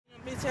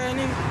Tell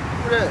nigga.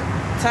 What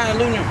that? Time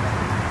Lunar.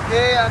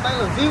 Yeah, I think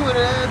a V with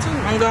it too.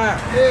 I'm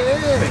God.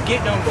 Yeah. But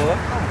get them, boy.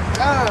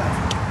 God.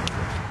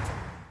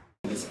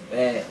 It's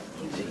bad.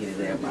 You just hit his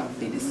ass about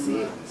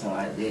 56, something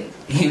like that.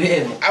 You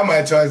feel me? I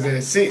might charge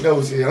that sick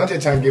though shit. I'm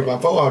just trying to get my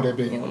phone out that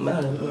bitch. It don't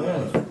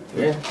matter.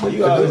 Yeah, but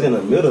you always in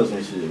the middle of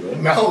some shit,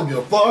 man. Man, I don't give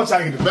a fuck. I'm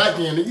trying to get the back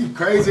end. Nigga, you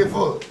crazy as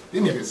fuck.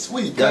 This nigga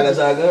sweet. Y'all got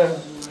y'all gun?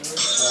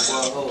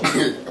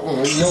 You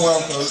know where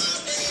I'm from.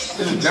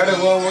 This is dirty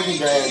motherfucking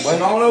game.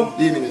 But I don't know.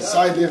 These niggas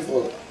excited as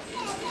fuck.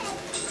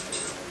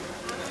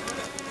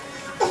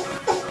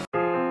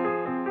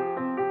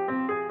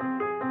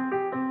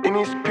 In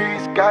this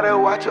piece, gotta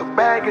watch your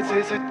back, cause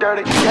it's a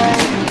dirty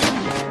game.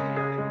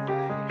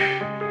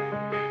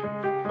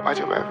 Watch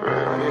your back for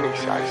real on any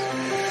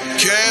size.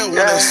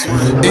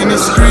 In the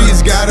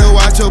streets, gotta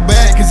watch your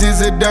back, cause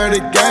it's a dirty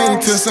game.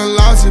 Took some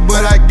losses,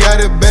 but I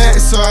got it back,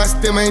 so I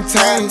still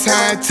maintain.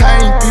 Time,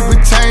 people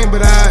change,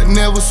 but I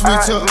never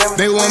switch up.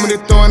 They want me to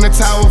throw in the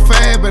towel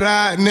fast, but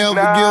I never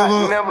give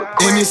up.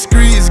 In the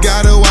streets,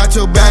 gotta watch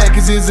your back,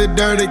 cause it's a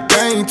dirty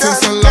game. Took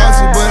some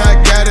losses, but I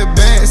got it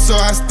back, so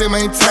I still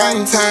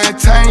maintain.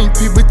 Time,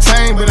 people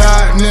change, but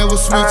I never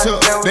switch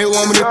up. They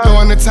want me to throw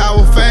in the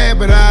towel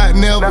fast, but I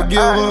never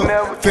give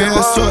up.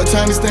 Fell short,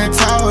 trying to stand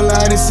tall,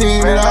 I done seen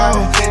it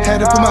all. Had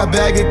to put my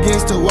back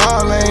against the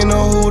wall, I ain't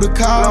know who to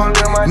call.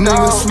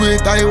 Niggas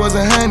sweet, thought he was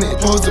 100,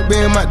 supposed to be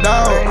my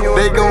dog.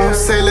 They gon'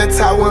 say let's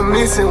talk with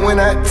missing when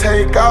I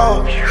take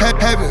off.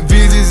 Having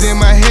visions in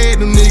my head,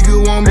 them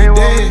niggas want me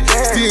dead.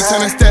 Still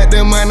tryna stack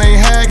that money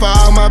hack for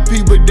all my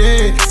people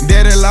dead.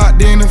 Daddy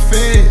locked in the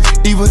feds,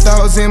 evil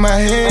thoughts in my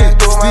head.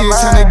 Still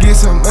tryna get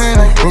some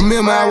money,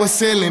 remember I was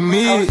selling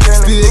mid.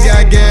 Still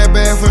got gas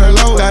bag for the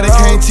low, thought they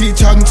can't cheat,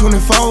 charging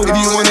 24. If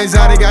you want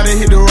exotic, gotta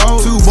hit the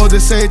road. Two boys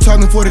that say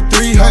charging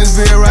 43.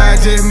 Huntsville ride,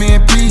 just me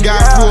and P.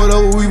 Got pulled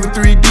over, we were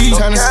 3D.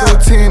 Tryna score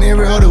 10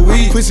 every other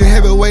week. Pushing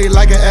heavyweight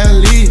like an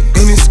athlete.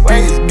 In this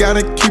space,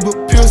 gotta keep a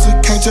pistol.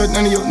 Can't trust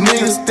none of your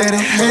niggas. Steady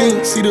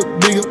hang, see the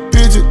bigger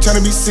picture.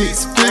 Tryna be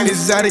 6 feet.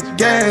 Exotic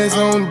gas,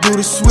 I don't do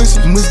the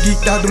switches. Must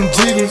geeked out them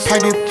jiggers. I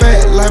get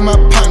fat like my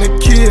partner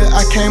kid.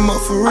 I came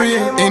up for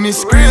real. In the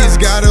streets,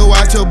 gotta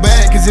watch your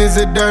back, cause it's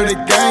a dirty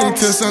game.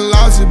 Took some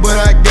losses, but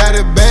I got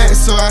it back,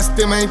 so I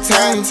still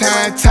maintain.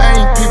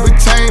 Time, people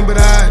change, but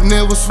I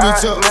never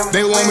switch up.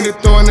 They want me to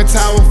throw in the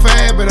towel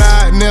fast, but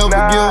I never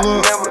give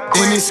up.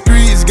 In the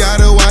streets,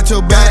 gotta watch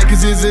your back,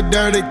 cause it's a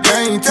dirty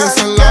game. Took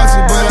some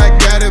losses, but I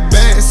got it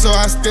back, so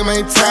I still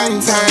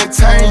maintain.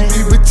 Time,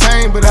 people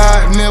change, but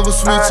I never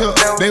switch up.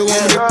 They want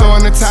me to throw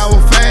in the towel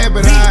fast,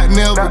 but I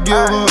never give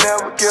up.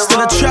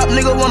 Still a trap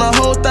nigga, want a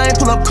whole thing,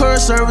 pull up curb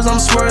service, I'm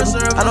swerving.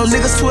 I know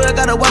niggas swear I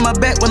gotta wipe my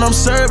back when I'm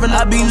serving,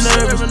 I be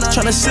nervous.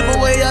 Tryna sip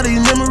away all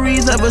these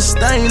memories, have a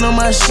stain on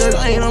my shirt.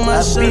 I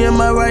be in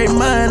my right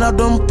mind, I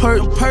don't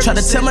perk. Try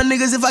to tell my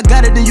niggas if I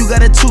got it, then you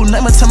got it too.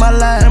 Name a time I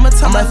lie. I might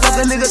fuck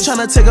a nigga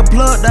tryna take a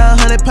plug down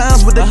 100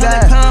 pounds with the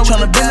guy.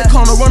 Tryna bend the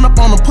corner, run up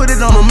on him, put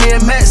it on him, me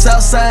and Max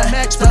outside.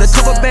 Put a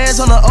couple bands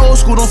on the old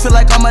school, don't feel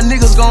like all my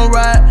niggas gon'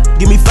 ride.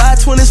 Give me 5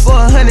 20s for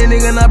 100,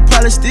 nigga, and I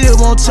probably still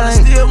won't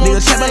change. Nigga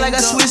capping like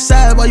I switch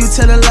sides while you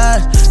telling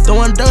lies.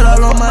 Throwing dirt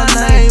all on my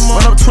name.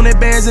 Run up 20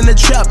 bands in the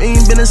trap,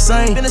 ain't been the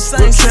same.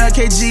 With Trail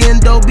KG and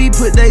Dobie,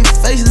 put they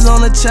faces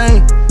on the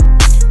chain.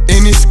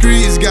 In the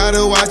streets,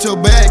 gotta watch your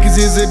back, cause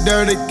it's a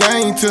dirty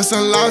game. Took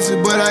some losses,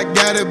 but I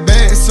got it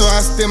back, so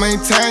I still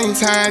maintain.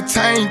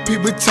 Time,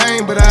 people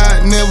change, but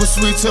I never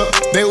switch up.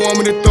 They want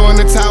me to throw in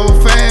the towel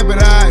fast,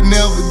 but I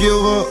never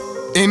give up.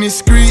 In the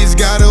streets,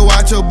 gotta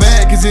watch your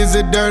back, cause it's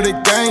a dirty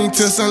game.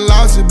 Took some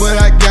losses,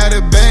 but I got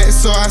it back,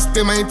 so I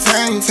still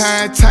maintain.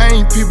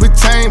 Time, people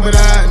change, but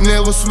I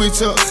never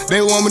switch up.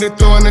 They want me to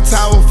throw in the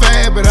towel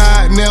fast, but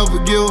I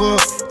never give up.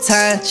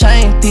 Time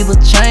change, people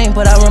change,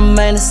 but I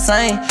remain the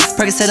same.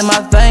 Percocet in my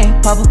vein,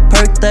 pop a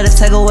perk that'll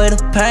take away the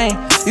pain.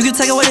 You can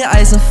take away the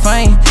ice and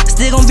fame,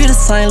 still gon' be the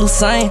same,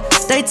 Lucine.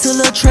 They took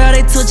Lil Trail,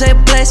 they took J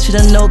Black, shit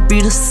I know be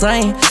the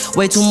same.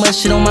 Way too much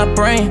shit on my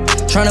brain,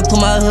 tryna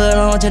put my hood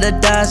on to the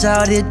dodge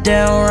all this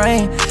down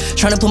rain.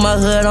 Tryna put my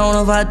hood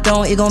on, if I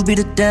don't, it gon' be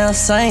the damn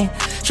same.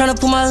 Tryna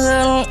put my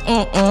hood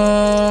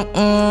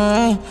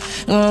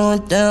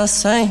on, down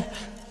same.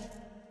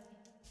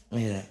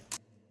 Look at that.